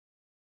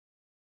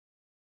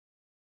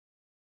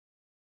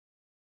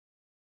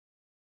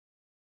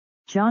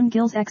John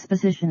Gill's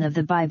Exposition of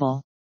the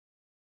Bible.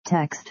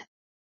 Text.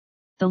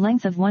 The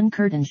length of one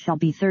curtain shall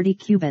be 30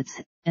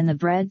 cubits, and the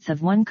breadth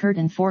of one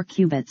curtain 4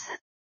 cubits.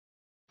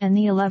 And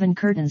the 11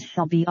 curtains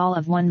shall be all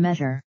of one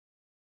measure.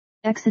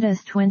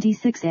 Exodus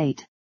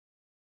 26:8.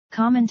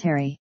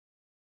 Commentary.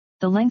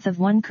 The length of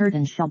one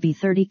curtain shall be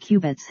 30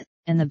 cubits,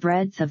 and the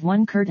breadth of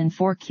one curtain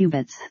 4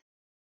 cubits.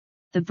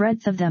 The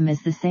breadth of them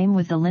is the same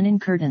with the linen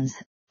curtains,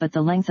 but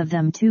the length of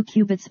them 2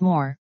 cubits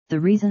more, the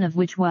reason of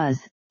which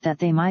was, that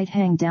they might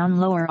hang down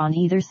lower on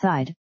either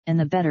side, and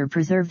the better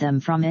preserve them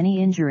from any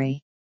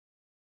injury.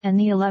 And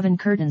the 11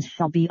 curtains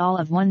shall be all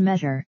of one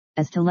measure,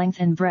 as to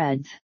length and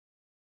breadth.